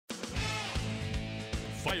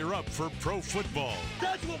fire up for pro football.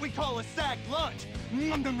 That's what we call a sack lunch.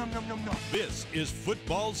 Nom, nom, nom, nom, nom, nom. This is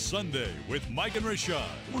Football Sunday with Mike and Rashad.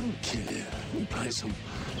 Wouldn't kill you. We play some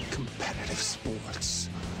competitive sports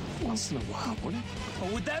once in a while, wouldn't it?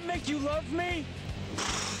 Oh, would that make you love me?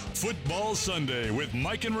 Football Sunday with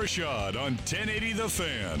Mike and Rashad on 1080 The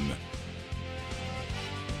Fan.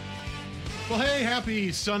 Well, hey,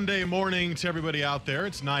 happy Sunday morning to everybody out there.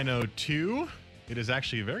 It's 9:02. It is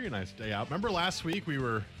actually a very nice day out. Remember last week we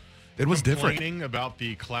were complaining about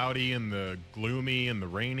the cloudy and the gloomy and the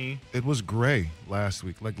rainy? It was gray last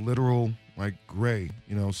week, like literal, like gray,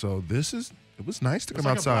 so it was nice to come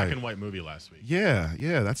like outside. A black and white movie last week. Yeah,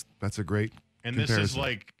 that's a great comparison. This is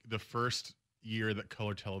like the first year that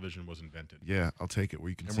color television was invented. Yeah, I'll take it, where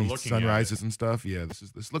you can And see sunrises and stuff. Yeah,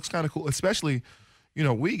 this looks kind of cool, especially,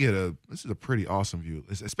 this is a pretty awesome view,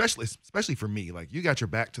 especially for me. Like, you got your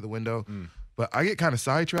back to the window, but I get kind of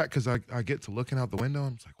sidetracked because I get to looking out the window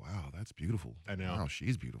and it's like, wow, that's beautiful. I know. Wow,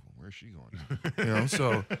 she's beautiful. Where's she going?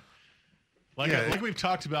 So like we've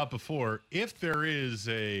talked about before, if there is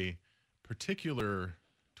a particular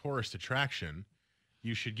tourist attraction,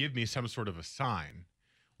 you should give me some sort of a sign,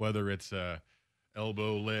 whether it's a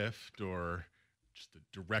elbow lift or just a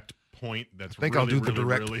direct point that's I think really, I'll do the really,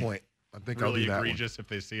 direct really, point. I think really I'll do that egregious if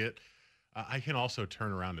they see it. I can also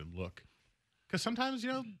turn around and look. Because sometimes,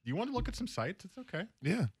 you want to look at some sights. It's okay.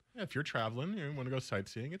 Yeah. Yeah, if you're traveling, you want to go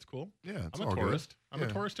sightseeing, it's cool. Yeah, it's I'm all a tourist. good. I'm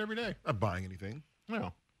a tourist every day. Not buying anything.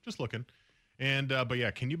 No, just looking. And but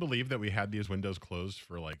yeah, can you believe that we had these windows closed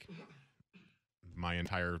for like my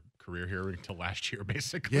entire career here until last year,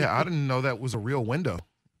 basically? Yeah, I didn't know that was a real window.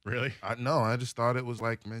 Really? I just thought it was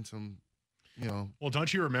like some, Well,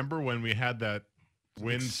 don't you remember when we had that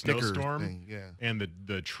wind snowstorm thing? Yeah. And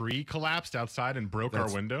the tree collapsed outside and broke our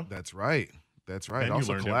window? That's right. That's right. Then It you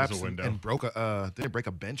also learned it was a collapsed window. and broke did it break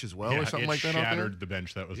a bench as well, Yeah, or something like that? It out there? shattered the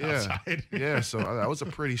bench that was outside. Yeah. So that was a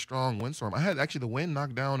pretty strong windstorm. I had the wind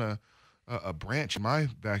knocked down a branch in my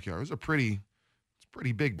backyard. It was a pretty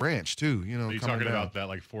big branch too. Are you talking about that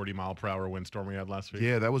like 40-mile-per-hour windstorm we had last week?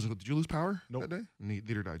 Yeah, that was. Did you lose power Nope. that day?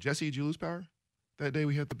 Neither did I. Jesse, did you lose power that day?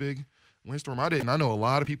 We had the big windstorm. I didn't. I know a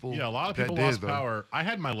lot of people. Yeah, a lot of that people did, lost though. power. I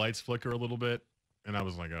had my lights flicker a little bit, and I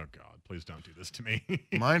was like, oh, God, please don't do this to me.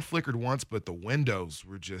 Mine flickered once, but the windows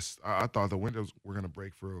were just. I thought the windows were going to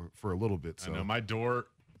break for a little bit. So. I know. My door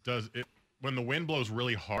does it. When the wind blows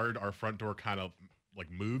really hard, our front door kind of like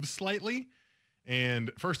moves slightly.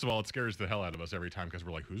 And first of all, it scares the hell out of us every time because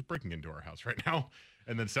we're like, who's breaking into our house right now?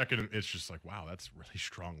 And then second, it's just like, wow, that's really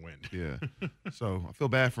strong wind. Yeah. So I feel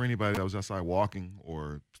bad for anybody that was outside walking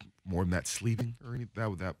or more than that, sleeping or anything.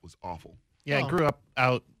 That was awful. Yeah, I grew up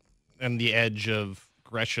out on the edge of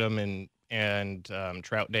Gresham and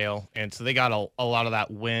Troutdale, and so they got a lot of that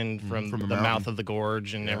wind from the mouth of the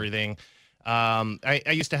gorge and everything.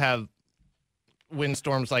 I used to have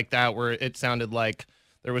windstorms like that where it sounded like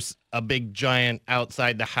there was a big giant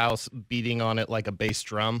outside the house beating on it like a bass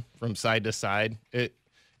drum from side to side.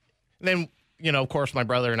 Then, of course, my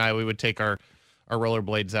brother and I, we would take our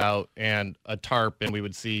rollerblades out and a tarp, and we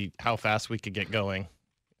would see how fast we could get going.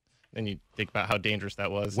 Then you think about how dangerous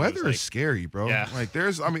that was. Weather is scary, bro. Yeah. Like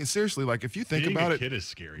seriously, like if you think Being about a it, kid is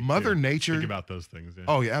scary. Mother too. Nature. Think about those things. Yeah.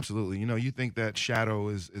 Oh yeah, absolutely. You think that shadow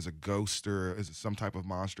is a ghost or is some type of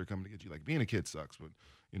monster coming to get you. Like being a kid sucks, but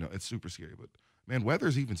it's super scary. But man, weather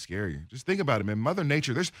is even scarier. Just think about it, man. Mother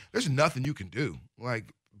Nature, there's nothing you can do.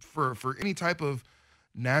 Like for any type of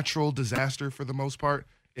natural disaster, for the most part,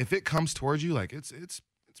 if it comes towards you, like it's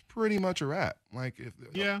pretty much a wrap. Like if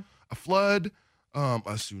a flood, a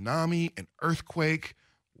tsunami, an earthquake,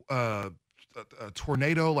 a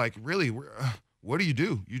tornado, like really, what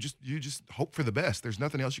do? You just hope for the best. There's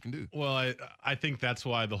nothing else you can do. Well, I think that's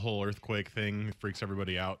why the whole earthquake thing freaks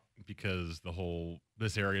everybody out, because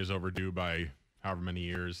this area is overdue by however many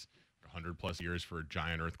years, 100+ years for a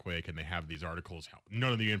giant earthquake, and they have these articles how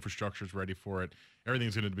none of the infrastructure is ready for it.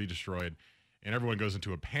 Everything's going to be destroyed, and everyone goes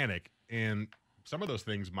into a panic. And some of those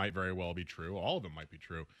things might very well be true. All of them might be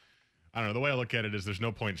true. I don't know. The way I look at it is there's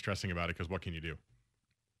no point in stressing about it because what can you do?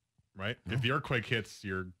 Right? Yeah. If the earthquake hits,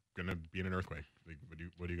 you're going to be in an earthquake. Like,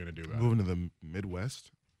 what are you going to do about Moving to the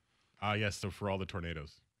Midwest. Yes, so for all the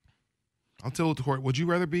tornadoes. I'll tell you, would you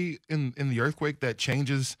rather be in the earthquake that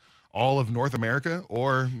changes all of North America,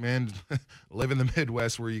 or man, live in the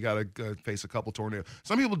Midwest where you got to face a couple tornadoes?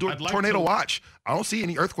 Some people do tornado watch. I don't see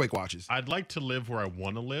any earthquake watches. I'd like to live where I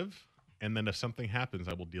want to live, and then if something happens,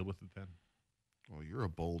 I will deal with it then. Well, you're a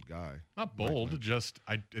bold guy. Not bold, just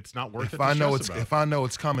it's not worth it. If I know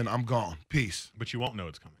it's coming, I'm gone. Peace. But you won't know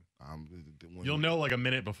it's coming. When You'll know like a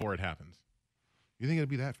minute before it happens. You think it'll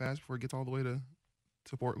be that fast before it gets all the way to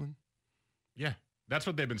Portland? Yeah. That's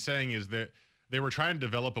what they've been saying is that they were trying to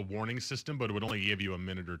develop a warning system, but it would only give you a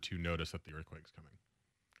minute or two notice that the earthquake's coming.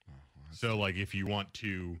 So, like, if you want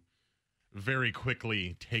to very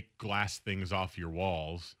quickly take glass things off your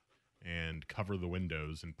walls and cover the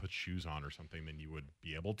windows and put shoes on or something, then you would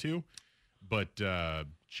be able to. But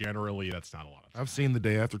generally, that's not a lot of time. I've seen The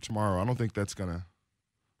Day After Tomorrow. I don't think that's gonna.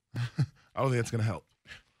 I don't think that's gonna help.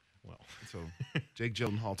 Well, So Jake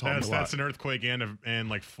Gyllenhaal taught me a lot. that's an earthquake and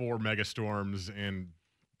like 4 megastorms and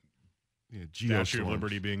Statue of Geostorms.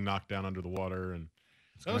 Liberty being knocked down under the water. And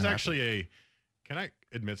that gonna was happen. actually can I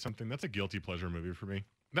admit something? That's a guilty pleasure movie for me.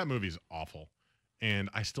 That movie's awful, and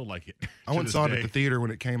I still like it. I went and saw it at the theater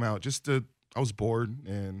when it came out. I was bored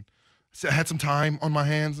and I had some time on my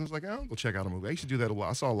hands. And I was like, I'll go check out a movie. I used to do that a lot.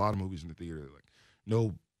 I saw a lot of movies in the theater. Like,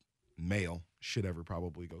 no male should ever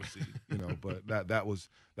probably go see, but that was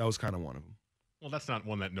kind of one of them. Well, that's not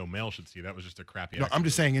one that no male should see. That was just a crappy. No, action I'm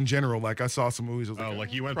just movie. saying in general. Like I saw some movies. I was Oh, like,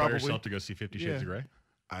 like you went by probably. yourself to go see 50 Shades of Grey?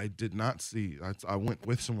 I did not see. I went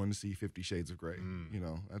with someone to see 50 Shades of Grey.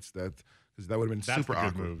 That's because that would have been That's super the good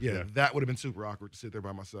awkward. move, yeah, yeah. That would have been super awkward to sit there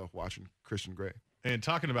by myself watching Christian Grey. And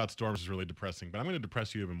talking about storms is really depressing, but I'm going to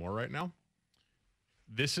depress you even more right now.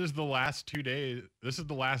 This is the last 2 days. This is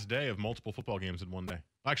the last day of multiple football games in one day.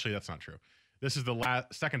 Actually, that's not true. This is the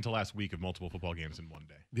second to last week of multiple football games in one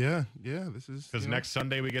day. Yeah. This is Because next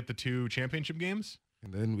Sunday we get the 2 championship games.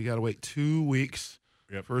 and then we got to wait 2 weeks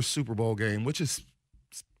for a Super Bowl game, which is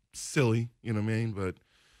silly, you know what I mean? But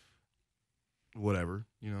whatever,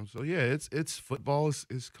 So yeah, it's football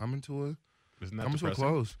is coming to a Isn't that coming to a depressing?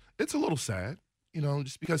 close. It's a little sad,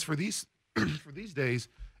 just because for these for these days,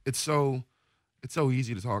 it's so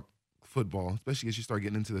easy to talk football, especially as you start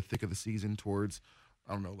getting into the thick of the season towards,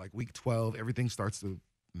 I don't know, like week 12, everything starts to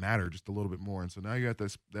matter just a little bit more. And so now you're at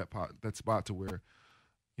that spot to where,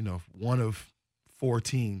 one of 4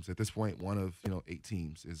 teams at this point, one of 8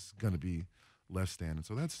 teams is going to be left standing.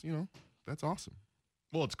 So that's that's awesome.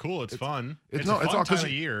 Well, it's cool. It's fun. it's It's no- a it's fun all 'cause time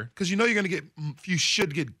of year. Because you're going to get, you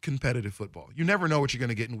should get competitive football. You never know what you're going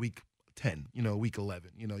to get in week 10, week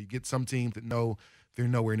 11. You get some teams that know they're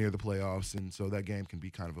nowhere near the playoffs, and so that game can be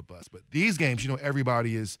kind of a bust. But these games,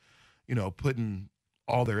 everybody is, putting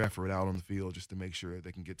all their effort out on the field just to make sure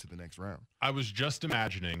they can get to the next round. I was just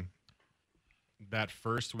imagining that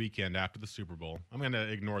first weekend after the Super Bowl. I'm going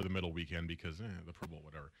to ignore the middle weekend because the Pro Bowl,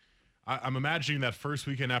 whatever. I'm imagining that first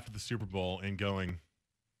weekend after the Super Bowl and going,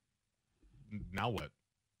 now what?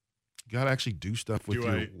 You got to actually do stuff with Do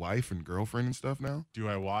your I- wife and girlfriend and stuff now. Do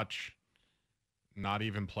I watch not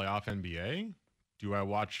even playoff NBA? Do I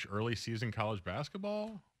watch early season college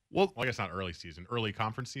basketball? Well, Well, I guess not early season, early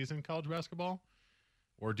conference season college basketball?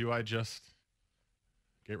 Or do I just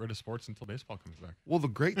get rid of sports until baseball comes back? Well, the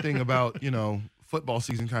great thing about, football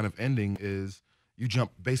season kind of ending is you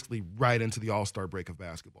jump basically right into the All-Star break of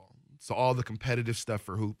basketball. So all the competitive stuff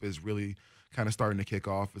for hoop is really kind of starting to kick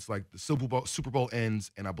off. It's like the Super Bowl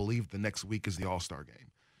ends, and I believe the next week is the All-Star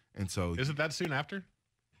game. And so Is it that soon after?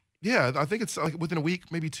 yeah, I think it's like within a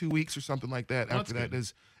week, maybe 2 weeks or something like that. Well, After that's that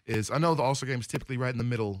good. is I know the All-Star game is typically right in the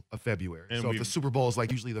middle of February. And so if we've- the Super Bowl is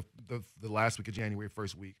like usually the last week of January,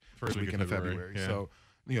 first First week weekend of of February, February. yeah.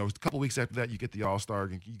 So, a couple weeks after that, you get the All-Star,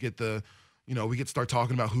 and you get the, we get to start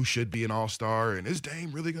talking about who should be an All-Star, and is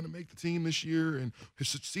Dame really going to make the team this year, and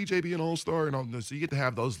should CJ be an All-Star, and all. So you get to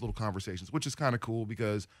have those little conversations, which is kind of cool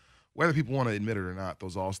because whether people want to admit it or not,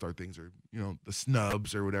 those All-Star things are, the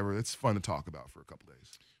snubs or whatever. It's fun to talk about for a couple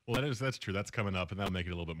days. Well, that's true. That's coming up, and that'll make it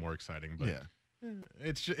a little bit more exciting. But Yeah.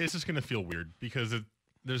 it's just going to feel weird because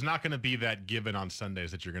there's not going to be that given on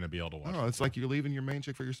Sundays that you're going to be able to watch No, it's like you're leaving your main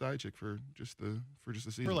chick for your side chick for just the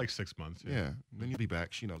season. for like 6 months. yeah. Then you'll be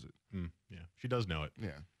back. She knows it. Yeah, she does know it.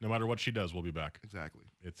 Yeah, No matter what she does, we'll be back. exactly.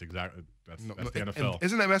 It's exactly that's No, the and NFL.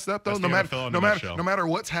 isn't that messed up though? That's the NFL in a nutshell. No matter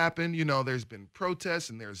what's happened, there's been protests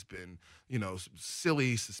and there's been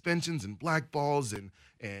silly suspensions and blackballs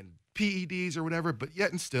and PEDs or whatever. But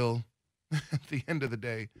yet and still, at the end of the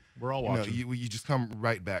day, We're all watching. you just come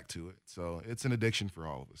right back to it. So it's an addiction for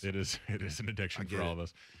all of us. It is an addiction I get for all it. of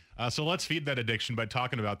us. So let's feed that addiction by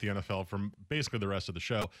talking about the NFL from basically the rest of the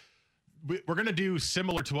show. We're going to do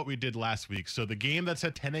similar to what we did last week. So the game that's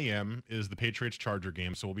at 10 a.m. is the Patriots-Charger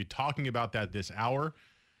game. So we'll be talking about that this hour.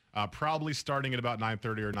 Probably starting at about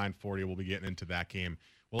 9:30 or 9:40, we'll be getting into that game.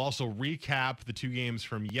 We'll also recap the 2 games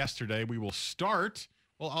from yesterday. We will start,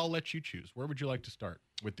 well, I'll let you choose. Where would you like to start?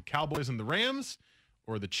 With the Cowboys and the Rams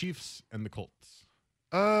or the Chiefs and the Colts?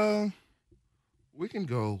 We can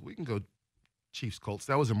go Chiefs Colts.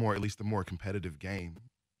 That was at least a more competitive game.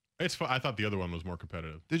 It's fun. I thought the other one was more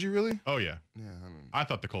competitive. Did you really? Oh, yeah. Yeah, I don't know. I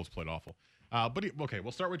thought the Colts played awful. Okay,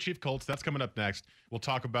 we'll start with Chief Colts. That's coming up next. We'll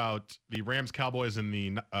talk about the Rams Cowboys in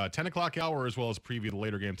the 10 o'clock hour, as well as preview the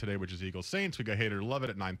later game today, which is Eagles Saints. We got Hater to Love It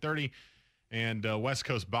at 9:30. And West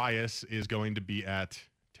Coast Bias is going to be at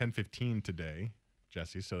 10:15 today,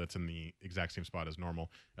 Jesse. So that's in the exact same spot as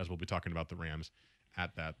normal, as we'll be talking about the Rams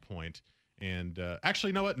at that point. And actually,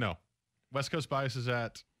 you know what? No. West Coast Bias is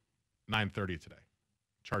at 9:30 today.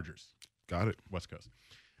 Chargers. Got it. West Coast.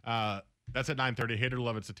 That's at 9:30. Hater to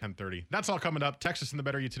Love It's at 10:30. That's all coming up. Text us in the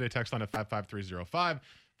Better You Today text line at 55305.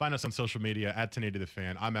 Find us on social media at 1080 The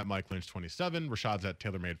Fan. I'm at Mike Lynch 27. Rashad's at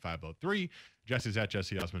TaylorMade 503. Jesse's at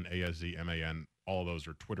Jesse Osman, ASZMAN. All of those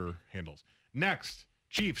are Twitter handles. Next,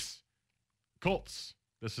 Chiefs, Colts.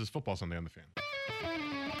 This is Football Sunday on The Fan.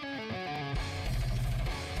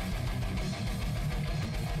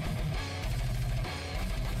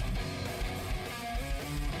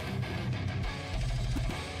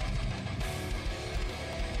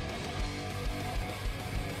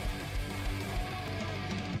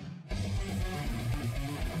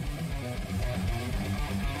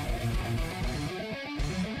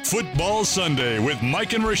 Football Sunday with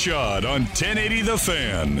Mike and Rashad on 1080 The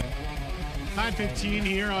Fan. 9:15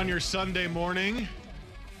 here on your Sunday morning.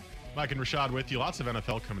 Mike and Rashad with you. Lots of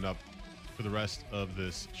NFL coming up for the rest of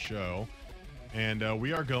this show. And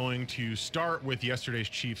we are going to start with yesterday's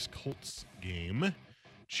Chiefs-Colts game.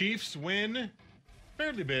 Chiefs win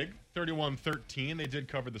fairly big, 31-13. They did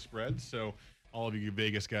cover the spread, so all of you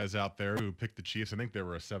Vegas guys out there who picked the Chiefs, I think they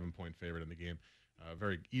were a 7-point favorite in the game.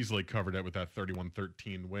 Very easily covered it with that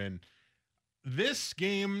 31-13 win. This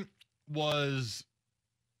game was,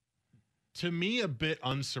 to me, a bit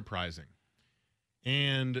unsurprising.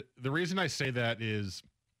 And the reason I say that is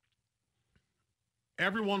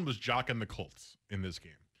everyone was jocking the Colts in this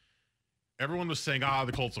game. Everyone was saying,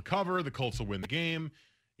 the Colts will cover, the Colts will win the game.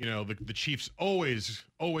 You know, the Chiefs always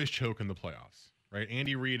choke in the playoffs, right?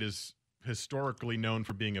 Andy Reid is historically known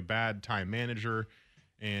for being a bad time manager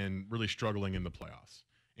and really struggling in the playoffs.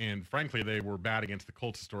 And frankly, they were bad against the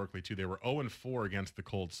Colts historically, too. They were 0-4 against the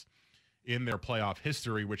Colts in their playoff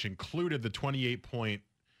history, which included the 28-point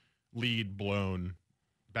lead blown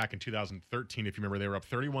back in 2013. If you remember, they were up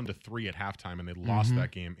 31-3 at halftime, and they lost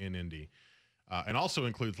that game in Indy. And also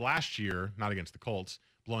includes last year, not against the Colts,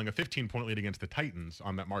 blowing a 15-point lead against the Titans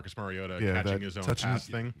on that Marcus Mariota catching his own pass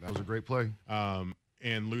thing. That was a great play.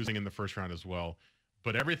 And losing in the first round as well.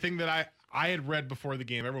 But everything that I had read before the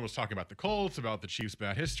game, everyone was talking about the Colts, about the Chiefs'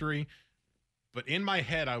 bad history. But in my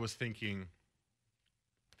head, I was thinking,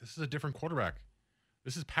 this is a different quarterback.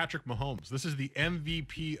 This is Patrick Mahomes. This is the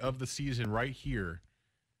MVP of the season right here.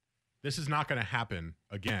 This is not going to happen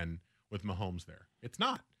again with Mahomes there. It's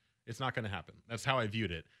not. It's not going to happen. That's how I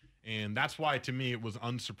viewed it. And that's why, to me, it was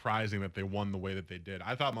unsurprising that they won the way that they did.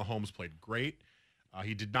 I thought Mahomes played great.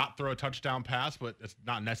 He did not throw a touchdown pass, but it's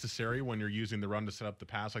not necessary when you're using the run to set up the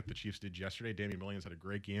pass like the Chiefs did yesterday. Damian Williams had a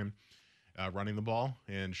great game running the ball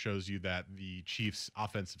and shows you that the Chiefs'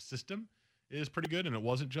 offensive system is pretty good, and it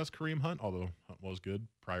wasn't just Kareem Hunt, although Hunt was good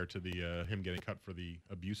prior to the him getting cut for the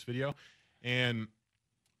abuse video. And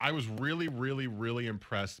I was really, really, really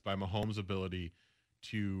impressed by Mahomes' ability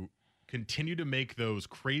to continue to make those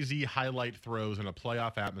crazy highlight throws in a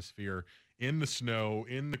playoff atmosphere, in the snow,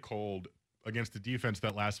 in the cold, against the defense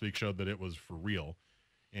that last week showed that it was for real.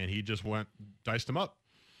 And he just diced them up.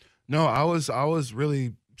 No, I was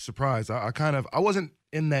really surprised. I wasn't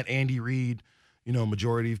in that Andy Reid,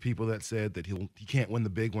 majority of people that said that he can't win the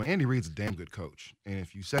big one. Andy Reid's a damn good coach. And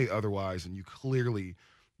if you say otherwise, and you clearly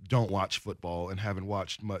don't watch football and haven't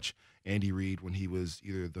watched much Andy Reid when he was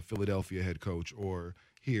either the Philadelphia head coach or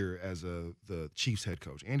here as the Chiefs head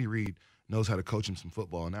coach. Andy Reid knows how to coach him some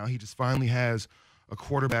football. Now he just finally has a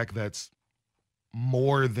quarterback that's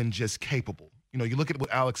more than just capable. You look at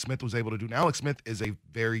what Alex Smith was able to do. Now, Alex Smith is a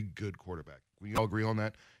very good quarterback. We all agree on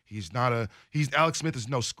that. Alex Smith is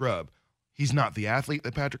no scrub. He's not the athlete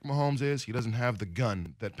that Patrick Mahomes is. He doesn't have the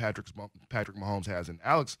gun that Patrick Mahomes has. And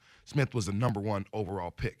Alex Smith was the number one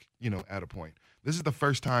overall pick, at a point. This is the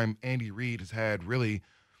first time Andy Reid has had really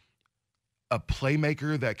a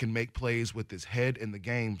playmaker that can make plays with his head in the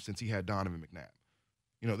game since he had Donovan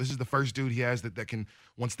McNabb. This is the first dude he has that can,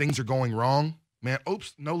 once things are going wrong, man,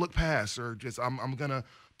 oops, no look pass, or just I'm gonna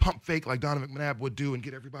pump fake like Donovan McNabb would do and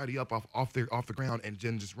get everybody up off the ground and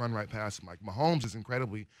then just run right past him. Like Mahomes is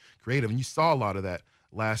incredibly creative, and you saw a lot of that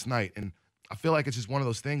last night. And I feel like it's just one of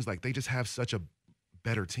those things. Like they just have such a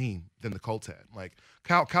better team than the Colts had. Like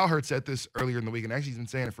Cowherd said this earlier in the week, and actually he's been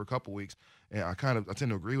saying it for a couple weeks, and I tend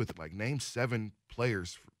to agree with it. Like name 7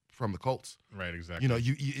 players from the Colts. Right, exactly. You know,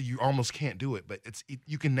 you almost can't do it, but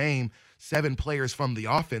you can name 7 players from the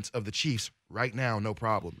offense of the Chiefs right now, no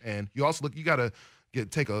problem. And you also you got to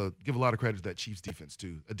give a lot of credit to that Chiefs defense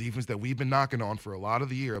too, a defense that we've been knocking on for a lot of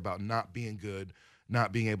the year about not being good,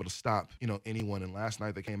 not being able to stop anyone. And last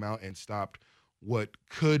night they came out and stopped what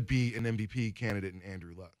could be an MVP candidate in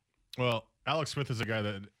Andrew Luck. Well, Alex Smith is a guy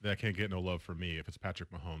that can't get no love from me if it's Patrick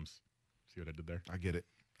Mahomes. See what I did there? I get it.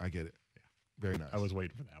 Yeah. Very nice. I was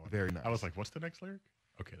waiting for that one. Very nice. I was like, what's the next lyric?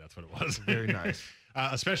 Okay, that's what it was. Very nice.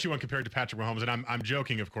 Especially when compared to Patrick Mahomes. And I'm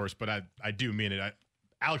joking, of course, but I do mean it.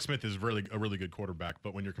 Alex Smith is really a really good quarterback,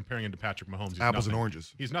 but when you're comparing him to Patrick Mahomes, he's apples nothing. and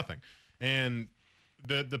oranges. He's nothing. And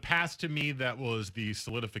the pass to me that was the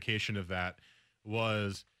solidification of that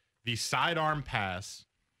was the sidearm pass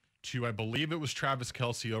to, I believe it was Travis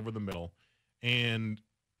Kelce over the middle, and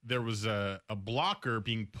there was a blocker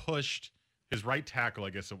being pushed, his right tackle,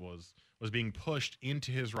 I guess it was being pushed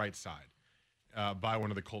into his right side by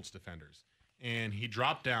one of the Colts defenders. And he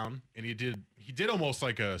dropped down, and he did almost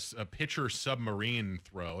like a pitcher submarine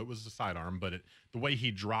throw. It was a sidearm, but the way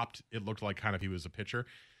he dropped, it looked like kind of he was a pitcher,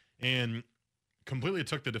 and completely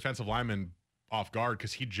took the defensive lineman off guard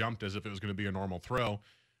because he jumped as if it was going to be a normal throw,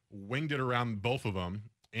 winged it around both of them,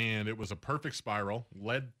 and it was a perfect spiral,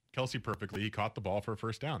 led Kelce perfectly. He caught the ball for a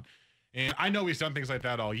first down. And I know he's done things like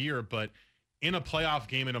that all year, but in a playoff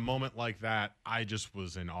game, in a moment like that, I just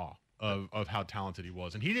was in awe of how talented he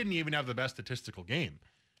was. And he didn't even have the best statistical game,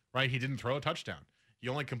 right? He didn't throw a touchdown. He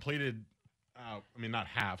only completed, not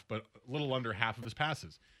half, but a little under half of his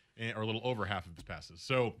passes, or a little over half of his passes.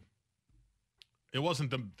 So it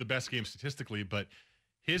wasn't the best game statistically, but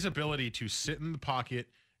his ability to sit in the pocket,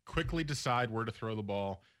 quickly decide where to throw the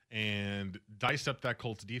ball, and dice up that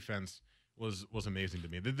Colts defense was amazing to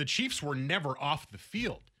me. The Chiefs were never off the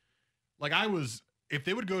field. Like if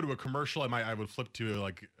they would go to a commercial, I would flip to,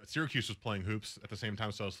 like, Syracuse was playing hoops at the same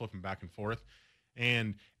time, so I was flipping back and forth.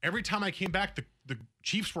 And every time I came back, the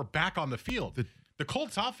Chiefs were back on the field. The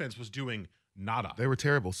Colts offense was doing nada. They were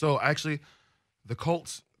terrible. So actually, the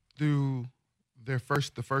Colts through the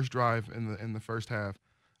first drive in the first half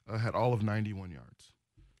had all of 91 yards.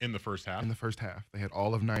 In the first half? In the first half, they had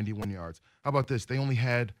all of 91 yards. How about this? They only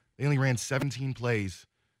ran 17 plays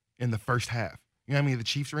in the first half. You know how many the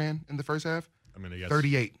Chiefs ran in the first half? I'm going to guess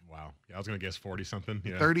 38. Wow. Yeah, I was going to guess 40-something.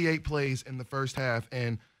 Yeah. 38 plays in the first half,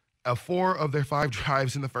 and 4 of their 5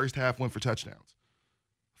 drives in the first half went for touchdowns.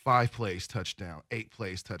 5 plays, touchdown. 8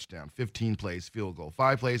 plays, touchdown. 15 plays, field goal.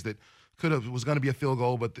 5 plays that was going to be a field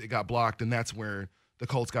goal, but it got blocked, and that's where the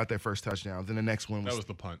Colts got their first touchdown. Then the next one was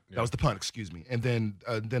the punt. Yeah. That was the punt, excuse me. And then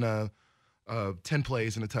 10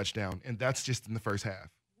 plays and a touchdown, and that's just in the first half.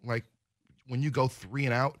 Like, when you go 3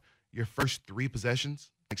 and out, your first 3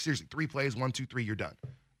 possessions, like seriously, 3 plays, 1, 2, 3, you're done.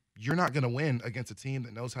 You're not going to win against a team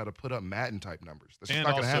that knows how to put up Madden-type numbers. That's just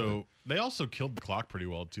not going to happen. They also killed the clock pretty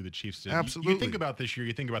well, too, the Chiefs did. Absolutely. You think about this year,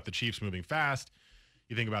 you think about the Chiefs moving fast,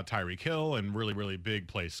 you think about Tyreek Hill and really, really big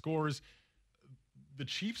play scores. The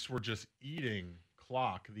Chiefs were just eating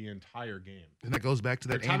clock the entire game. And that goes back to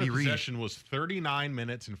that Their time Andy of Reid. possession was 39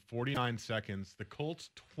 minutes and 49 seconds. The Colts,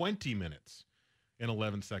 20 minutes and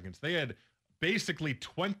 11 seconds. They had basically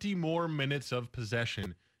 20 more minutes of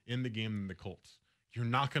possession in the game than the Colts. You're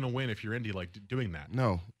not going to win if you're Indy doing that.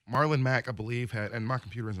 No. Marlon Mack, I believe, had, and my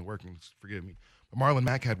computer isn't working, forgive me, but Marlon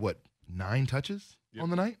Mack had, 9 touches on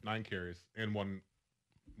the night? 9 carries and one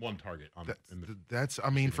target.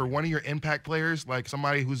 For one of your impact players, like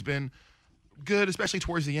somebody who's been good, especially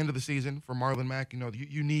towards the end of the season for Marlon Mack,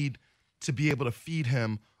 you need to be able to feed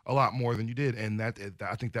him a lot more than you did, and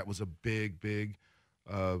I think that was a big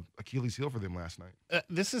Achilles heel for them last night.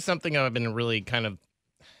 This is something I've been really kind of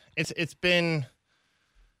it's been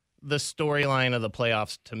the storyline of the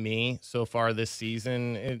playoffs to me so far this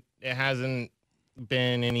season. It hasn't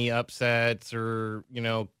been any upsets or,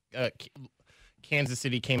 Kansas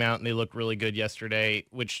City came out and they looked really good yesterday,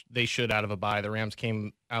 which they should out of a bye. The Rams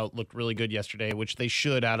came out, looked really good yesterday, which they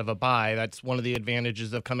should out of a bye. That's one of the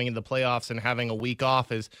advantages of coming into the playoffs and having a week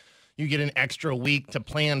off is you get an extra week to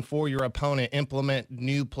plan for your opponent, implement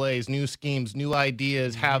new plays, new schemes, new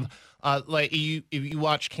ideas, have if you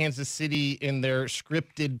watch Kansas City in their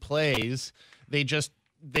scripted plays,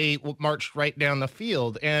 they marched right down the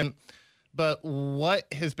field. But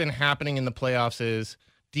what has been happening in the playoffs is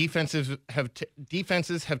defenses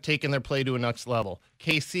have taken their play to a next level.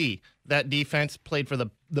 KC, that defense played for the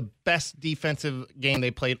best defensive game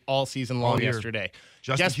they played all season long yesterday.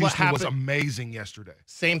 Justin Guess what Houston was happened? amazing yesterday.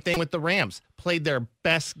 Same thing with the Rams. Played their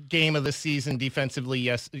best game of the season defensively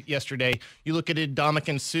yesterday. You look at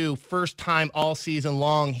Ndamukong Suh, first time all season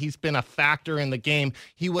long, he's been a factor in the game.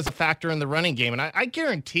 He was a factor in the running game. And I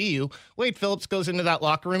guarantee you, Wade Phillips goes into that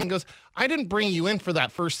locker room and goes, I didn't bring you in for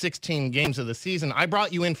that first 16 games of the season. I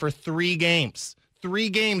brought you in for 3 games. 3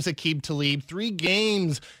 games Aqib Talib, 3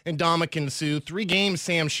 games Ndamukong Suh, 3 games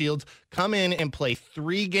Sam Shields. Come in and play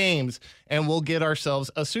 3 games, and we'll get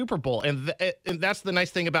ourselves a Super Bowl. And that's the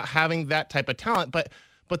nice thing about having that type of talent.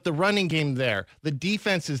 But the running game there, the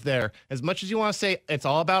defense is there. As much as you want to say it's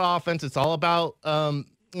all about offense, it's all about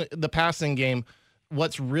the passing game,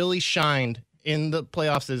 what's really shined in the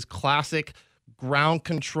playoffs is classic ground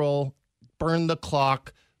control, burn the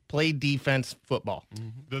clock, play defense football.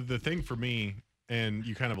 The thing for me, and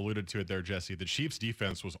you kind of alluded to it there, Jesse, the Chiefs'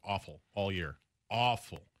 defense was awful all year.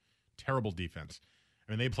 Awful. Terrible defense.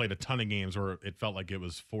 I mean, they played a ton of games where it felt like it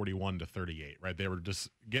was 41-38, right? They were just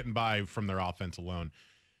getting by from their offense alone.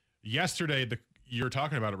 Yesterday, you were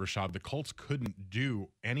talking about it, Rashad, the Colts couldn't do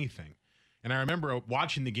anything. And I remember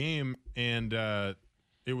watching the game, and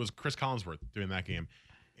it was Chris Collinsworth doing that game.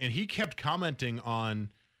 And he kept commenting on,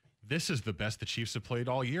 this is the best the Chiefs have played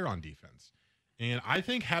all year on defense. And I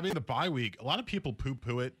think having the bye week, a lot of people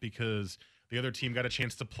poo-poo it because the other team got a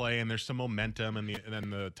chance to play and there's some momentum, and then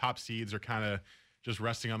the top seeds are kind of just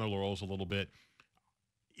resting on their laurels a little bit.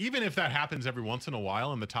 Even if that happens every once in a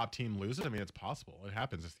while and the top team loses, I mean, it's possible. It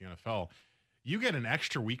happens. It's the NFL. You get an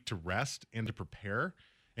extra week to rest and to prepare.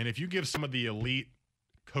 And if you give some of the elite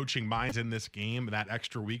coaching minds in this game that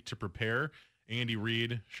extra week to prepare, Andy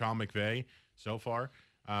Reid, Sean McVay, so far,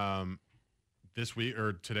 this week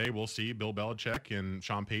or today, we'll see Bill Belichick and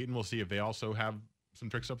Sean Payton. We'll see if they also have some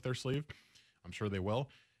tricks up their sleeve. I'm sure they will.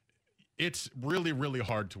 It's really, really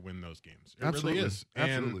hard to win those games. It Absolutely. really is.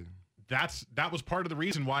 Absolutely. And that was part of the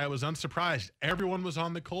reason why I was unsurprised. Everyone was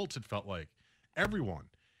on the Colts, it felt like. Everyone.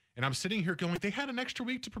 And I'm sitting here going, they had an extra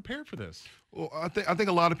week to prepare for this. Well, I think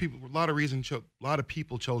a lot of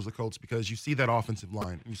people chose the Colts because you see that offensive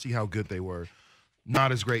line. You see how good they were.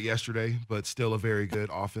 Not as great yesterday, but still a very good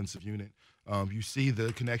offensive unit. You see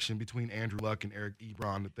the connection between Andrew Luck and Eric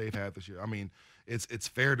Ebron that they've had this year. I mean, it's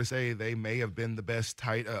fair to say they may have been the best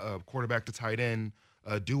quarterback to tight end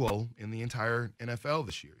duo in the entire NFL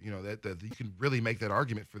this year. You know, that you can really make that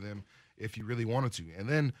argument for them if you really wanted to. And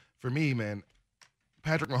then for me, man,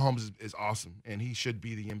 Patrick Mahomes is awesome, and he should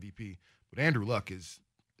be the MVP. But Andrew Luck is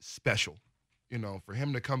special. You know, for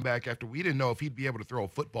him to come back after we didn't know if he'd be able to throw a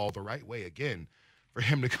football the right way again, for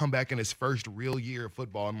him to come back in his first real year of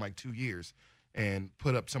football in like 2 years and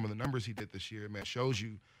put up some of the numbers he did this year, man, shows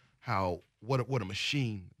you what a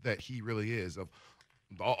machine that he really is. Of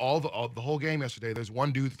the whole game yesterday, there's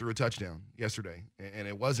one dude that threw a touchdown yesterday, and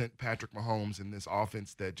it wasn't Patrick Mahomes in this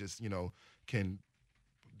offense that just, you know, can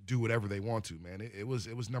do whatever they want to, man. It was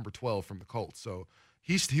number 12 from the Colts. So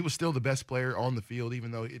he was still the best player on the field,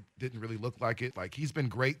 even though it didn't really look like it. Like, he's been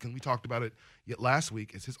great, and we talked about it last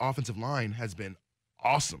week, is his offensive line has been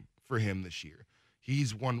awesome for him this year.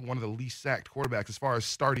 He's one of the least sacked quarterbacks as far as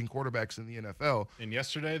starting quarterbacks in the NFL. And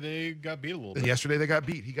yesterday they got beat a little bit. And yesterday they got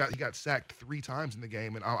beat. He got sacked 3 times in the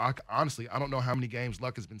game. And I honestly, I don't know how many games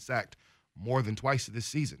Luck has been sacked more than twice this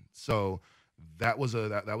season. So that was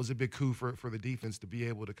a big coup for the defense to be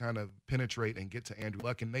able to kind of penetrate and get to Andrew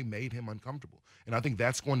Luck, and they made him uncomfortable. And I think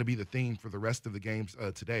that's going to be the theme for the rest of the games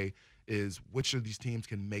today, is which of these teams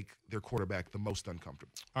can make their quarterback the most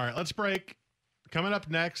uncomfortable. All right, let's break. Coming up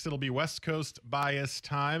next, it'll be West Coast bias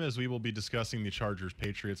time, as we will be discussing the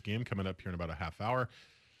Chargers-Patriots game coming up here in about a half hour.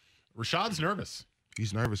 Rashad's nervous.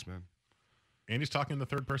 He's nervous, man. And he's talking in the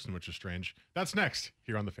third person, which is strange. That's next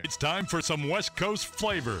here on The Fan. It's time for some West Coast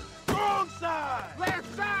flavor. Wrong side!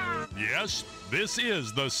 Left side! Yes, this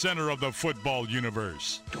is the center of the football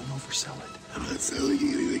universe. Don't oversell it. I'm not selling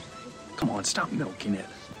anything. Come on, stop milking it.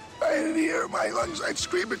 I didn't hear my lungs. I'd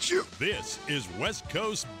scream at you. This is West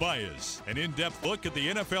Coast Bias, an in-depth look at the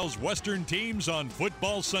NFL's Western teams on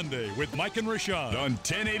Football Sunday with Mike and Rashad on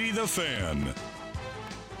 1080 The Fan.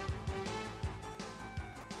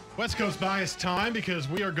 West Coast bias time, because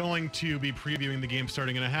we are going to be previewing the game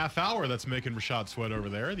starting in a half hour. That's making Rashad sweat over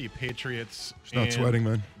there. The Patriots It's not sweating,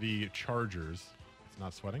 man. The Chargers. It's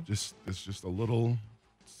not sweating? It's just a little.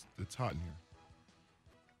 It's hot in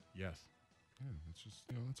here. Yes. Yeah, it's just,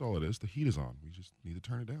 that's all it is. The heat is on. We just need to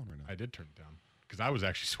turn it down right now. I did turn it down because I was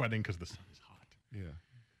actually sweating because the sun is hot. Yeah.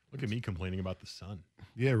 Look at me complaining about the sun.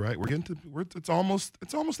 Yeah, right. It's almost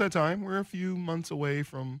that time. We're a few months away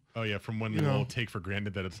from. Oh yeah, from when we all take for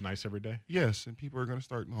granted that it's nice every day. Yes, and people are going to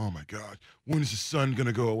start. Oh my God, when is the sun going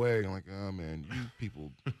to go away? I'm like, oh man, you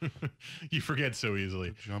people. You forget so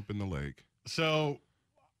easily. Jump in the lake. So,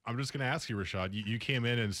 I'm just going to ask you, Rashad. You came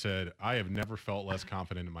in and said, "I have never felt less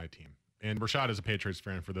confident in my team." And Rashad is a Patriots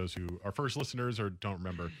fan. For those who are first listeners or don't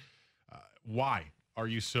remember, why are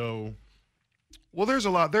you so? Well, there's a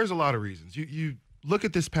lot of reasons. You look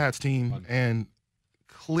at this Pats team, and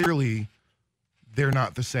clearly they're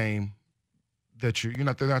not the same that they're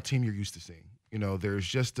not the team you're used to seeing. You know, there's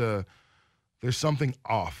something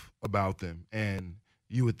off about them, and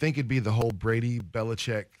you would think it'd be the whole Brady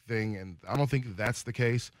Belichick thing, and I don't think that's the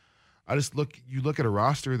case. You look at a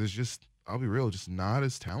roster that's just, I'll be real, just not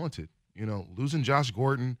as talented. You know, losing Josh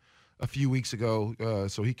Gordon a few weeks ago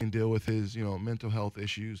so he can deal with his, mental health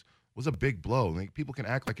issues was a big blow. Like, people can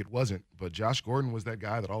act like it wasn't, but Josh Gordon was that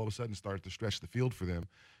guy that all of a sudden started to stretch the field for them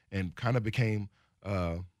and kind of became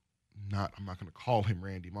I'm not going to call him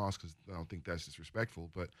Randy Moss because I don't think that's disrespectful,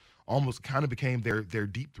 but almost kind of became their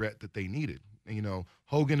deep threat that they needed. And,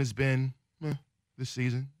 Hogan has been this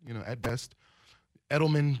season, at best.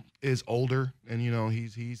 Edelman is older, and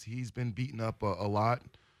he's been beaten up a lot.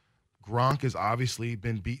 Gronk has obviously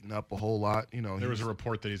been beaten up a whole lot. There was a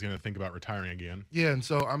report that he's going to think about retiring again. Yeah, and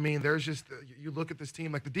so, there's just you look at this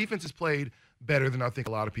team, like the defense has played better than I think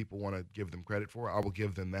a lot of people want to give them credit for. I will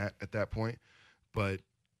give them that at that point. But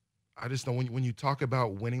I just know when you talk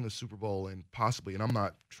about winning the Super Bowl and possibly, and I'm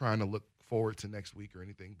not trying to look forward to next week or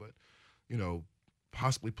anything, but,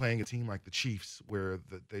 possibly playing a team like the Chiefs where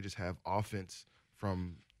they just have offense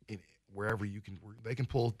from wherever they can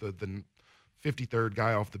pull the 53rd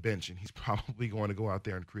guy off the bench, and he's probably going to go out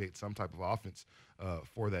there and create some type of offense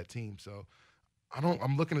for that team. So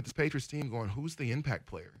I'm looking at this Patriots team going, who's the impact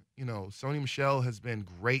player? Sony Michel has been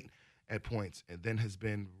great at points and then has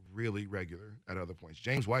been really regular at other points.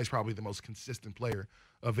 James White is probably the most consistent player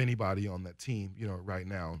of anybody on that team, right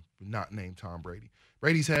now, not named Tom Brady.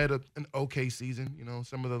 Brady's had an okay season,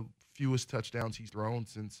 some of the fewest touchdowns he's thrown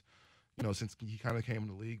since he kind of came in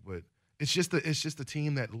the league, but it's just a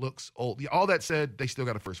team that looks old. All that said, they still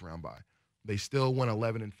got a first round bye. They still went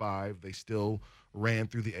 11-5. They still ran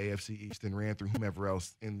through the AFC East and ran through whomever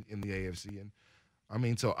else in the AFC. And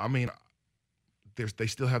they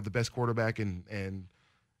still have the best quarterback and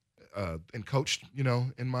coached,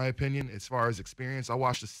 in my opinion, as far as experience. I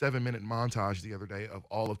watched a 7-minute montage the other day of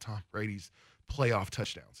all of Tom Brady's playoff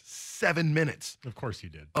touchdowns. 7 minutes. Of course you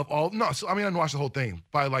did. I didn't watch the whole thing.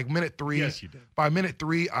 By like minute 3. Yes, you did. By minute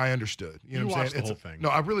 3, I understood. You know what I'm saying? The whole thing. No,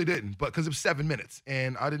 I really didn't. But because it was 7 minutes,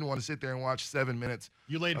 and I didn't want to sit there and watch 7 minutes.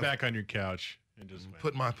 You laid back on your couch and just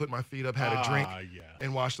put my feet up, had a drink,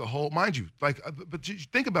 and watched the whole. Mind you, but you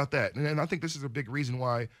think about that, and I think this is a big reason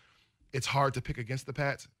why it's hard to pick against the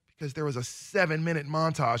Pats, because there was a 7-minute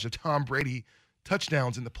montage of Tom Brady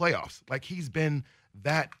touchdowns in the playoffs. Like, he's been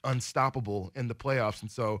that unstoppable in the playoffs. And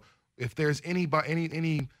so if there's any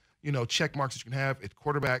check marks that you can have, it's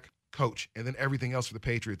quarterback, coach, and then everything else for the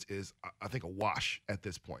Patriots is, I think, a wash at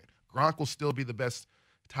this point. Gronk will still be the best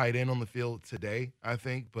tight end on the field today, I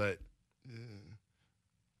think, but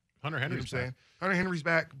Hunter Henry's back. Hunter Henry's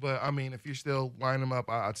back, but if you're still lining him up,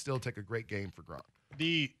 I'd still take a great game for Gronk.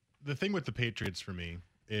 The thing with the Patriots for me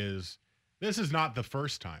is this is not the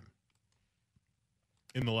first time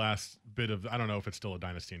in the last bit of, I don't know if it's still a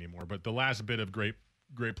dynasty anymore, but the last bit of great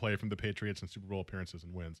play from the Patriots and Super Bowl appearances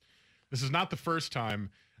and wins. This is not the first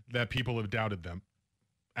time that people have doubted them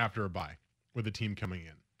after a bye with a team coming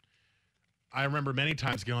in. I remember many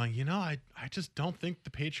times going, I just don't think the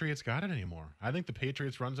Patriots got it anymore. I think the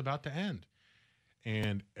Patriots run's about to end.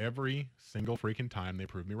 And every single freaking time they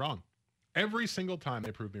proved me wrong. Every single time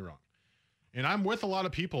they proved me wrong. And I'm with a lot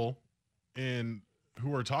of people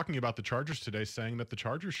who are talking about the Chargers today, saying that the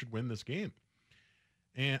Chargers should win this game.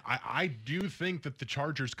 And I do think that the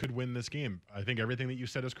Chargers could win this game. I think everything that you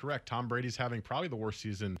said is correct. Tom Brady's having probably the worst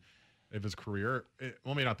season of his career.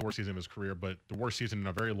 Maybe not the worst season of his career, but the worst season in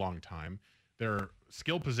a very long time. Their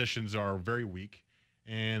skill positions are very weak,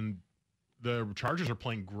 and the Chargers are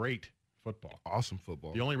playing great football. Awesome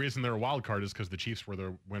football. The only reason they're a wild card is because the Chiefs were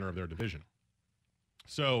the winner of their division.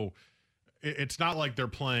 So it's not like they're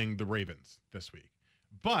playing the Ravens this week.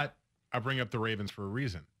 But I bring up the Ravens for a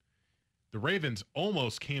reason. The Ravens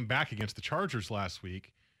almost came back against the Chargers last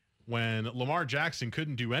week when Lamar Jackson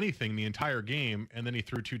couldn't do anything the entire game, and then he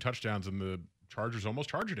threw 2 touchdowns, and the Chargers almost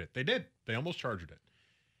charged it. They did. They almost charged it.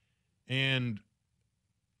 And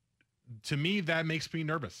to me, that makes me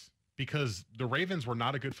nervous because the Ravens were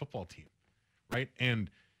not a good football team, right? And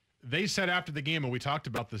they said after the game, and we talked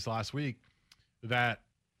about this last week, that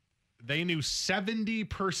they knew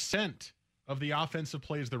 70% of the offensive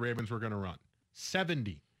plays the Ravens were going to run.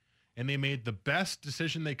 70. And they made the best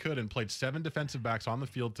decision they could and played 7 defensive backs on the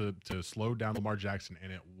field to slow down Lamar Jackson,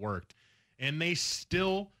 and it worked. And they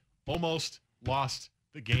still almost lost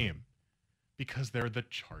the game because they're the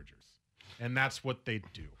Chargers. And that's what they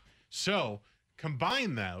do. So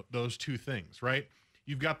combine those two things, right?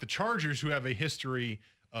 You've got the Chargers who have a history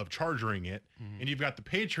of charging it, and you've got the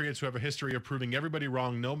Patriots who have a history of proving everybody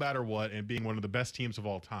wrong no matter what and being one of the best teams of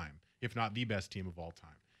all time, if not the best team of all time.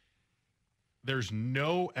 There's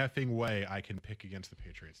no effing way I can pick against the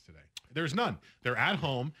Patriots today. There's none. They're at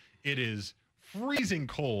home. It is freezing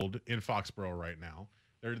cold in Foxborough right now.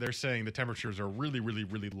 They're saying the temperatures are really, really,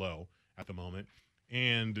 really low at the moment,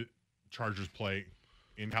 and Chargers play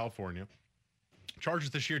in California. Chargers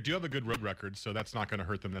this year do have a good road record, so that's not going to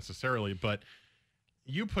hurt them necessarily, but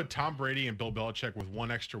you put Tom Brady and Bill Belichick with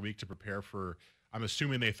one extra week to prepare for, I'm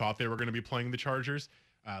assuming they thought they were going to be playing the Chargers,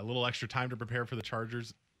 a little extra time to prepare for the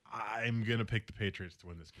Chargers. I'm going to pick the Patriots to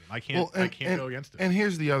win this game. I can't go against it. And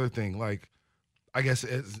here's the other thing, like, I guess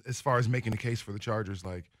as far as making the case for the Chargers,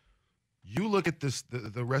 like, you look at this,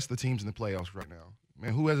 the rest of the teams in the playoffs right now,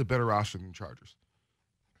 man, who has a better roster than the Chargers?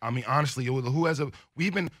 I mean, honestly,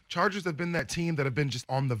 Chargers have been that team that have been just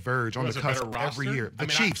on the verge, on the cusp every year. The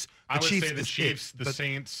Chiefs. I would say the Chiefs, the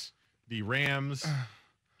Saints, the Rams,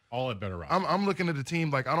 all at better roster. I'm looking at the team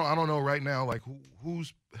like I don't know right now like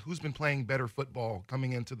who's been playing better football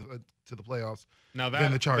coming into the playoffs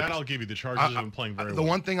than the Chargers. That I'll give you. The Chargers have been playing very well. The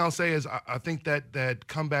one thing I'll say is I think that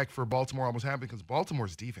comeback for Baltimore almost happened because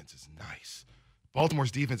Baltimore's defense is nice. Baltimore's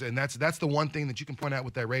defense, and that's the one thing that you can point out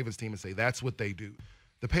with that Ravens team and say that's what they do.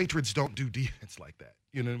 The Patriots don't do defense like that.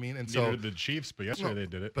 You know what I mean? And neither did the Chiefs, but yesterday they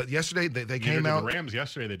did it. But yesterday they came out. The Rams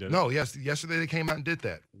yesterday they did it. No, yesterday they came out and did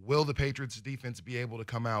that. Will the Patriots defense be able to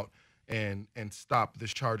come out and stop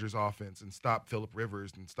this Chargers offense and stop Phillip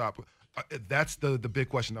Rivers and stop? That's the big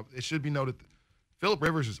question. It should be noted that Phillip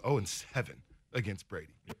Rivers is 0-7 against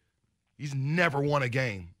Brady. He's never won a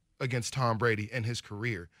game against Tom Brady in his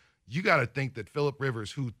career. You got to think that Phillip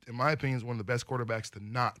Rivers, who in my opinion is one of the best quarterbacks to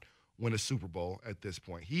not win a Super Bowl at this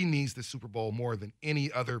point. He needs the Super Bowl more than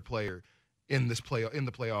any other player in the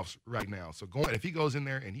playoffs right now. So if he goes in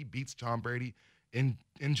there and he beats Tom Brady in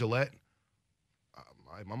Gillette,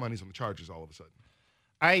 my money's on the Chargers all of a sudden.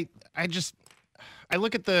 I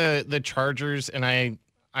look at the Chargers and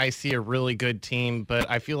I see a really good team, but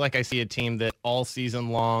I feel like I see a team that all season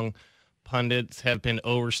long pundits have been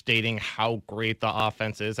overstating how great the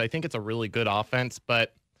offense is. I think it's a really good offense,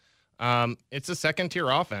 but it's a second-tier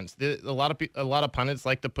offense. A lot of pundits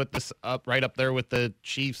like to put this right up there with the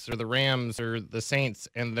Chiefs or the Rams or the Saints,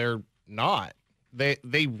 and they're not.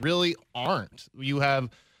 They really aren't. You have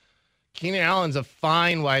Keenan Allen's a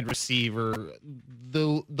fine wide receiver.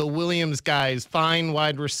 The Williams guys, fine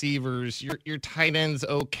wide receivers. Your tight end's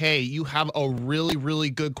okay. You have a really, really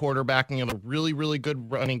good quarterback, and you have a really, really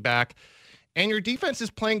good running back, and your defense is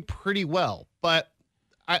playing pretty well. But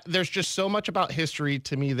there's just so much about history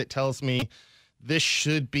to me that tells me this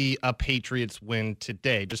should be a Patriots win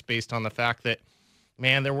today, just based on the fact that,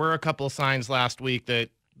 man, there were a couple of signs last week that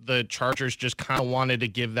the Chargers just kind of wanted to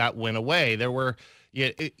give that win away. There were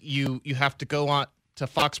you have to go on to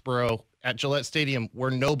Foxborough at Gillette Stadium where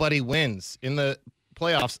nobody wins in the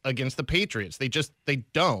playoffs against the Patriots. They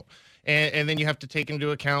don't. And then you have to take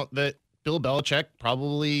into account that Bill Belichick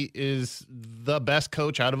probably is the best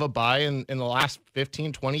coach out of a bye in the last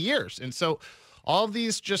 15, 20 years. And so all of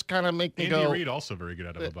these just kind of make me go. Andy Reid also very good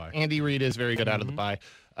out of a bye. Andy Reid is very good out of the bye.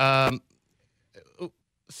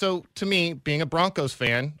 So to me, being a Broncos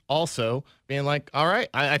fan, also being like, all right,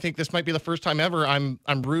 I think this might be the first time ever I'm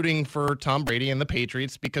rooting for Tom Brady and the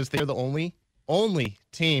Patriots because they're the only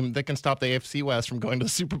team that can stop the AFC West from going to the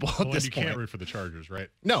Super Bowl at this point. You can't root for the Chargers, right?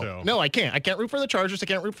 No, I can't. I can't root for the Chargers. I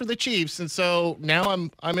can't root for the Chiefs. And so now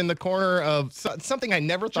I'm in the corner of something I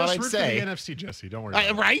never thought I'd say. Just root for the NFC, Jesse. Don't worry about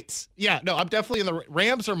it. Right? Yeah, no, I'm definitely in the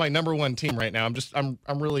Rams are my number one team right now. I'm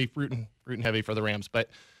really rooting heavy for the Rams. But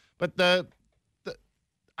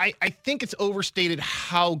I think it's overstated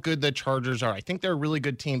how good the Chargers are. I think they're a really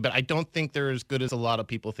good team, but I don't think they're as good as a lot of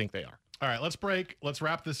people think they are. All right, let's break. Let's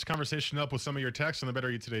wrap this conversation up with some of your texts on the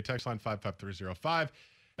Better You Today text line 55305.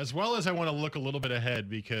 As well as I want to look a little bit ahead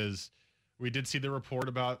because we did see the report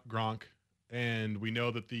about Gronk, and we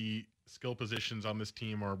know that the skill positions on this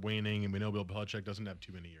team are waning, and we know Bill Belichick doesn't have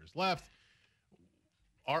too many years left.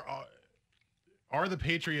 Are the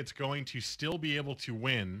Patriots going to still be able to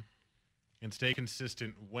win and stay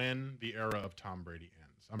consistent when the era of Tom Brady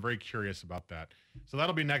ends? I'm very curious about that. So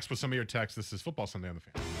that'll be next with some of your texts. This is Football Sunday on the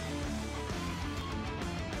Fan.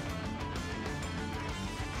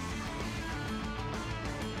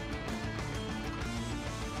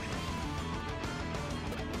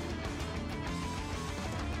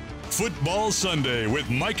 Football Sunday with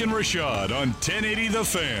Mike and Rashad on 1080 The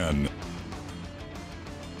Fan.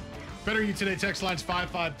 Better You Today text lines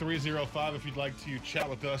 55305 if you'd like to chat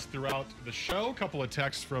with us throughout the show. A couple of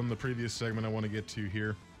texts from the previous segment I want to get to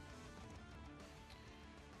here.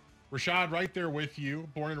 Rashad, right there with you.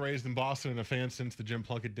 Born and raised in Boston and a fan since the Jim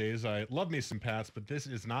Plunkett days. I love me some Pats, but this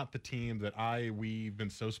is not the team that we've been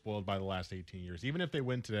so spoiled by the last 18 years. Even if they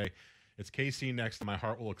win today, it's KC next, and my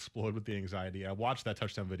heart will explode with the anxiety. I watched that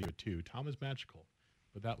touchdown video too. Tom is magical,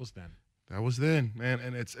 but that was then. That was then, man.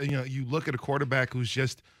 And it's, you look at a quarterback who's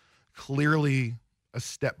just clearly a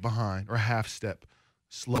step behind or a half step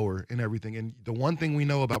slower in everything. And the one thing we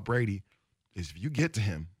know about Brady is if you get to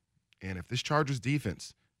him, and if this Chargers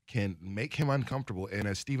defense can make him uncomfortable, and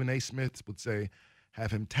as Stephen A. Smith would say,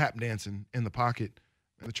 have him tap dancing in the pocket,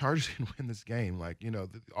 and the Chargers can win this game. Like,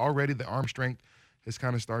 already the arm strength has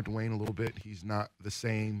kind of started to wane a little bit. He's not the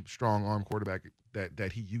same strong arm quarterback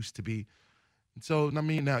that he used to be. And so,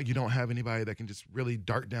 now you don't have anybody that can just really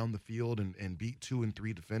dart down the field and beat 2 and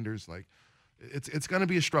 3 defenders. Like, it's going to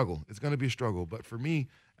be a struggle. It's going to be a struggle. But for me,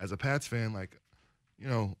 as a Pats fan,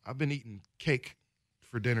 I've been eating cake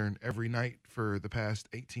for dinner every night for the past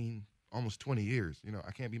 18, almost 20 years.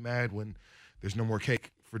 I can't be mad when there's no more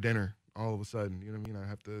cake for dinner all of a sudden. You know what I mean? I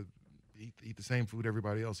have to eat the same food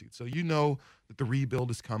everybody else eats. So that the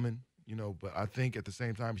rebuild is coming, but I think at the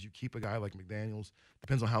same time, as you keep a guy like McDaniels,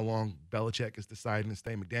 depends on how long Belichick is deciding to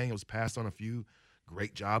stay. McDaniels passed on a few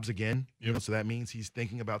great jobs again, so that means he's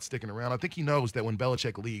thinking about sticking around. I think he knows that when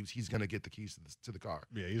Belichick leaves, he's going to get the keys to the car.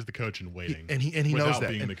 Yeah, he's the coach in waiting. He knows that.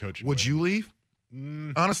 Being the coach would you leave?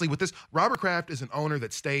 Honestly, with this, Robert Kraft is an owner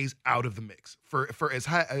that stays out of the mix. For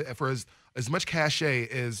as much cachet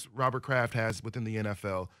as Robert Kraft has within the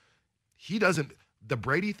NFL, he doesn't. The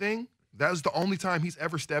Brady thing, that was the only time he's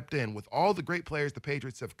ever stepped in. With all the great players the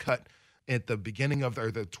Patriots have cut at the beginning of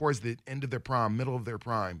towards the end of their prime, middle of their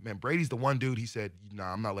prime. Man, Brady's the one dude he said,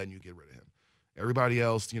 "Nah, I'm not letting you get rid of him." Everybody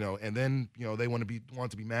else, and then they want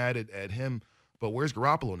to be mad at him. But where's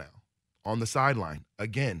Garoppolo now? On the sideline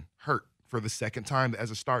again, hurt for the second time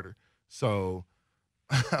as a starter. So,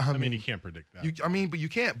 I mean, you can't predict that. But you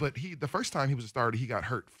can't. But the first time he was a starter, he got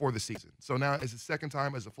hurt for the season. So now, as his second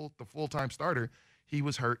time as the full-time starter, he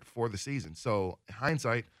was hurt for the season. So, in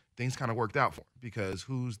hindsight, things kind of worked out for him because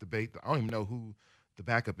who's the bait? I don't even know who the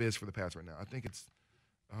backup is for the Pats right now. I think it's.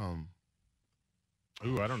 I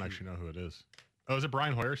don't actually know who it is. Oh, is it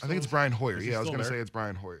Brian Hoyer? I think it's Brian Hoyer. Yeah, I was going to say it's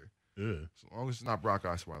Brian Hoyer. Ugh. As long as it's not Brock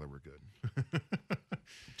Osweiler, we're good.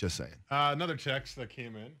 Just saying. Another text that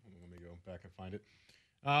came in. Let me go back and find it.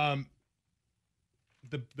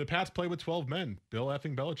 The Pats play with 12 men. Bill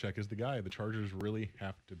effing Belichick is the guy. The Chargers really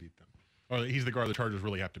have to beat them. Or he's the guy the Chargers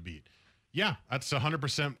really have to beat. Yeah, that's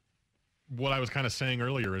 100% what I was kind of saying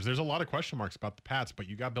earlier is there's a lot of question marks about the Pats, but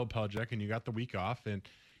you got Bill Belichick and you got the week off and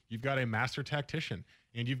you've got a master tactician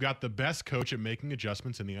and you've got the best coach at making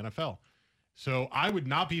adjustments in the NFL. So I would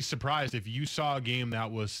not be surprised if you saw a game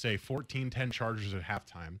that was, say, 14-10 Chargers at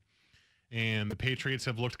halftime, and the Patriots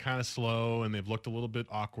have looked kind of slow, and they've looked a little bit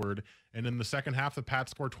awkward, and in the second half, the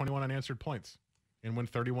Pats scored 21 unanswered points and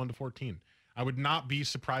went 31-14. I would not be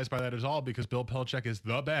surprised by that at all because Bill Belichick is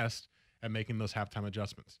the best at making those halftime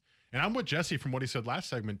adjustments. And I'm with Jesse from what he said last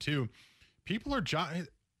segment, too. People are jocking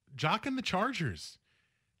the Chargers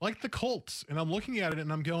like the Colts, and I'm looking at it,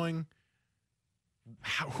 and I'm going –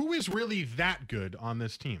 who is really that good on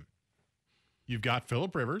this team? You've got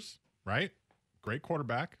Phillip Rivers, right? Great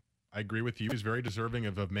quarterback. I agree with you. He's very deserving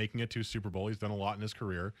of making it to a Super Bowl. He's done a lot in his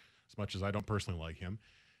career, as much as I don't personally like him.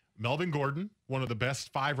 Melvin Gordon, one of the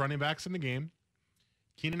best 5 running backs in the game.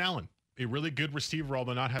 Keenan Allen, a really good receiver,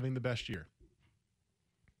 although not having the best year.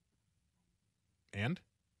 And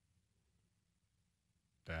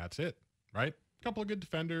that's it, right? A couple of good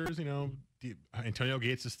defenders, Antonio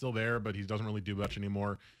Gates is still there, but he doesn't really do much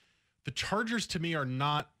anymore. The Chargers, to me, are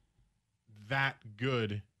not that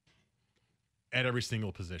good at every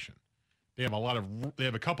single position. They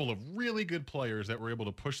have a couple of really good players that were able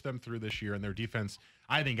to push them through this year, and their defense,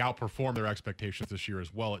 I think, outperformed their expectations this year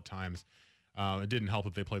as well at times. It didn't help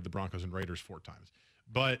that they played the Broncos and Raiders 4 times.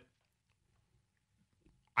 But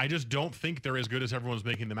I just don't think they're as good as everyone's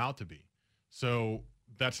making them out to be. So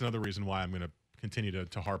that's another reason why I'm going to continue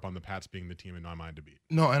to harp on the Pats being the team in my mind to beat.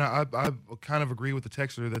 No, and I kind of agree with the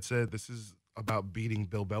texter that said this is about beating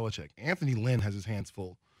Bill Belichick. Anthony Lynn has his hands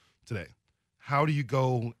full today. How do you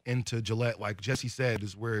go into Gillette, like Jesse said,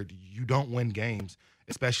 is where you don't win games,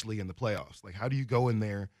 especially in the playoffs. Like, how do you go in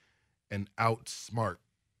there and outsmart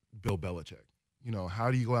Bill Belichick? How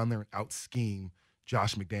do you go out there and out-scheme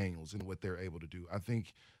Josh McDaniels and what they're able to do? I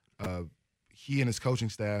think he and his coaching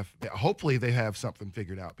staff, hopefully they have something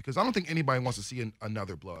figured out, because I don't think anybody wants to see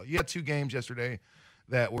another blowout. You had 2 games yesterday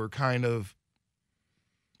that were kind of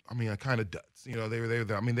duds. You know, they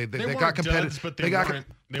got competitive, duds, but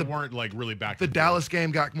they weren't like really back. The Dallas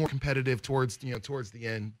game got more competitive towards the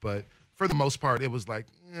end, but for the most part, it was like,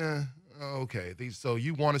 okay. So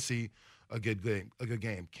you want to see a good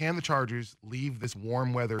game. Can the Chargers leave this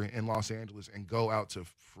warm weather in Los Angeles and go out to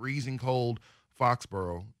freezing cold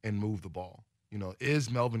Foxborough and move the ball? You know, is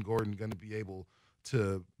Melvin Gordon going to be able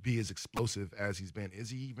to be as explosive as he's been? Is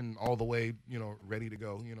he even all the way, ready to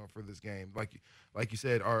go, for this game? Like you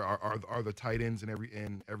said, are the tight ends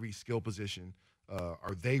in every skill position,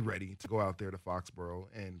 are they ready to go out there to Foxborough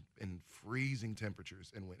and in freezing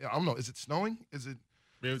temperatures and win? I don't know. Is it snowing?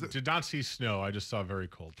 Did not see snow. I just saw very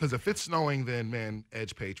cold. Because if it's snowing, then, man,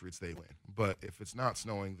 edge Patriots, they win. But if it's not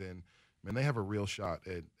snowing, then, man, they have a real shot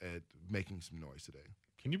at making some noise today.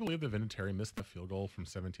 Can you believe that Vinatieri missed the field goal from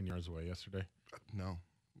 17 yards away yesterday? No,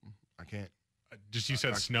 I can't. Just you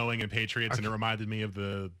said snowing and Patriots, and it reminded me of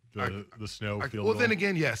the snow field goal. Well, then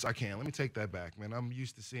again, yes, I can. Let me take that back, man. I'm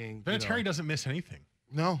used to seeing Vinatieri doesn't miss anything.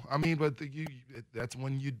 No, I mean, but that's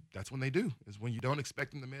when they do, is when you don't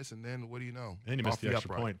expect them to miss, and then what do you know? And you missed the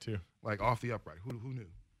extra point too, like off the upright. Who knew?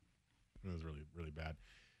 It was really, really bad.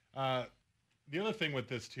 The other thing with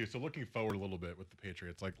this too, so looking forward a little bit with the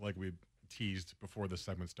Patriots, like we teased before this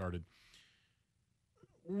segment started,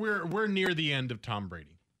 we're near the end of Tom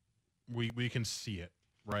Brady. We can see it,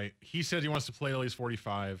 right? He said he wants to play till he's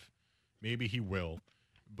 45. Maybe he will,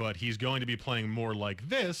 but he's going to be playing more like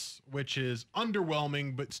this, which is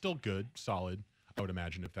underwhelming but still good, solid. I would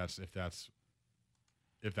imagine if that's the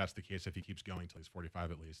case, if he keeps going till he's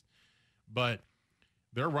 45 at least. But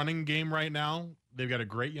their running game right now, they've got a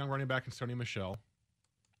great young running back in Sony Michel,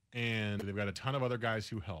 and they've got a ton of other guys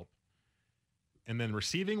who help. And then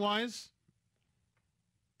receiving wise,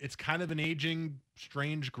 it's kind of an aging,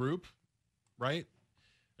 strange group, right?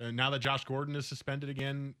 Now that Josh Gordon is suspended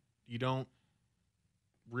again, you don't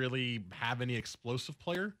really have any explosive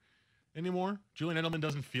player anymore. Julian Edelman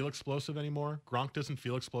doesn't feel explosive anymore. Gronk doesn't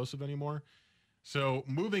feel explosive anymore. So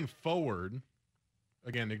moving forward,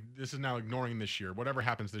 again, this is now ignoring this year. Whatever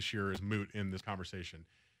happens this year is moot in this conversation.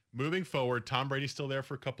 Moving forward, Tom Brady's still there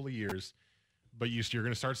for a couple of years, but you're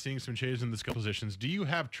going to start seeing some changes in the skill positions. Do you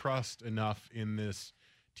have trust enough in this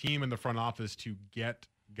team in the front office to get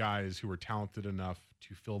guys who are talented enough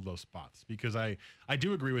to fill those spots? Because I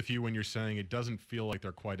do agree with you when you're saying it doesn't feel like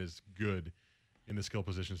they're quite as good in the skill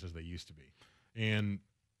positions as they used to be. And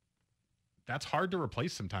that's hard to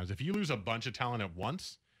replace sometimes. If you lose a bunch of talent at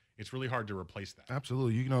once, it's really hard to replace that.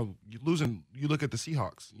 Absolutely. You look at the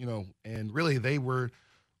Seahawks, and really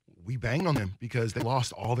we banged on them because they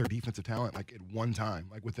lost all their defensive talent like at one time.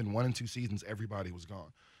 Like within 1 and 2 seasons, everybody was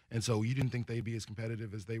gone. And so you didn't think they'd be as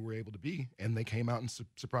competitive as they were able to be, and they came out and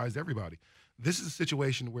surprised everybody. This is a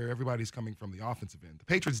situation where everybody's coming from the offensive end. The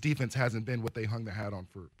Patriots' defense hasn't been what they hung their hat on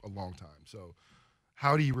for a long time. So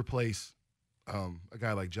how do you replace a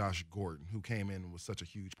guy like Josh Gordon, who came in and was such a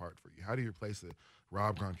huge part for you? How do you replace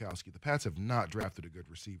Rob Gronkowski? The Pats have not drafted a good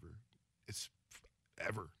receiver. It's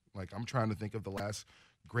ever. Like, I'm trying to think of the last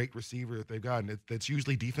great receiver that they've gotten. That's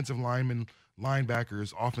usually defensive linemen,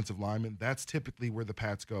 linebackers, offensive linemen. That's typically where the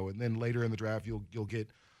Pats go. And then later in the draft, you'll get,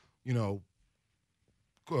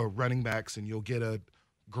 running backs, and you'll get a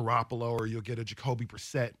Garoppolo or you'll get a Jacoby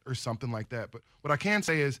Brissett or something like that. But what I can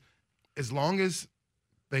say is, as long as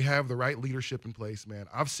they have the right leadership in place, man,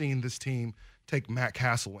 I've seen this team take Matt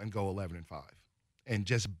Castle and go 11-5 and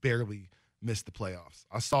just barely miss the playoffs.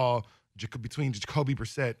 I saw between Jacoby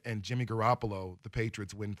Brissett and Jimmy Garoppolo, the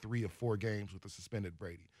Patriots win 3 of 4 games with a suspended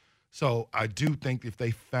Brady. So I do think if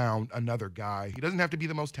they found another guy, he doesn't have to be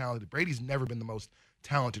the most talented. Brady's never been the most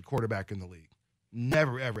talented quarterback in the league.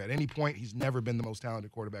 Never, ever. At any point, he's never been the most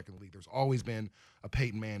talented quarterback in the league. There's always been a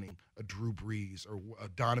Peyton Manning, a Drew Brees, or a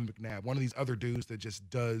Donovan McNabb, one of these other dudes that just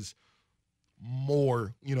does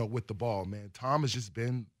more, with the ball, man. Tom has just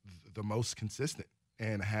been the most consistent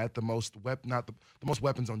and had the most the most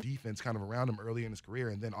weapons on defense kind of around him early in his career.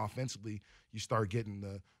 And then offensively, you start getting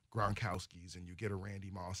the Gronkowskis, and you get a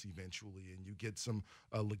Randy Moss eventually, and you get some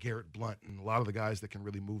LeGarrette Blount, and a lot of the guys that can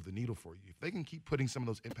really move the needle for you. If they can keep putting some of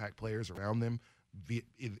those impact players around them,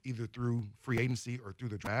 either through free agency or through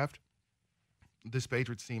the draft, this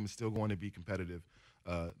Patriots team is still going to be competitive.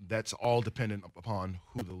 That's all dependent upon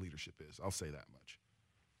who the leadership is. I'll say that much.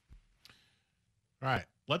 All right,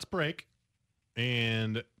 let's break.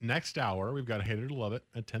 And next hour, we've got Hate It or Love It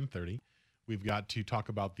at 10:30. We've got to talk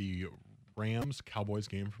about the Rams-Cowboys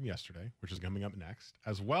game from yesterday, which is coming up next,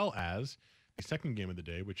 as well as second game of the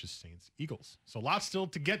day, which is Saints-Eagles. So lots still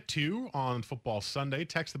to get to on Football Sunday.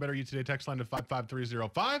 Text the Better You Today text line to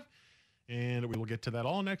 55305, and we will get to that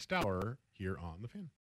all next hour here on The Fan.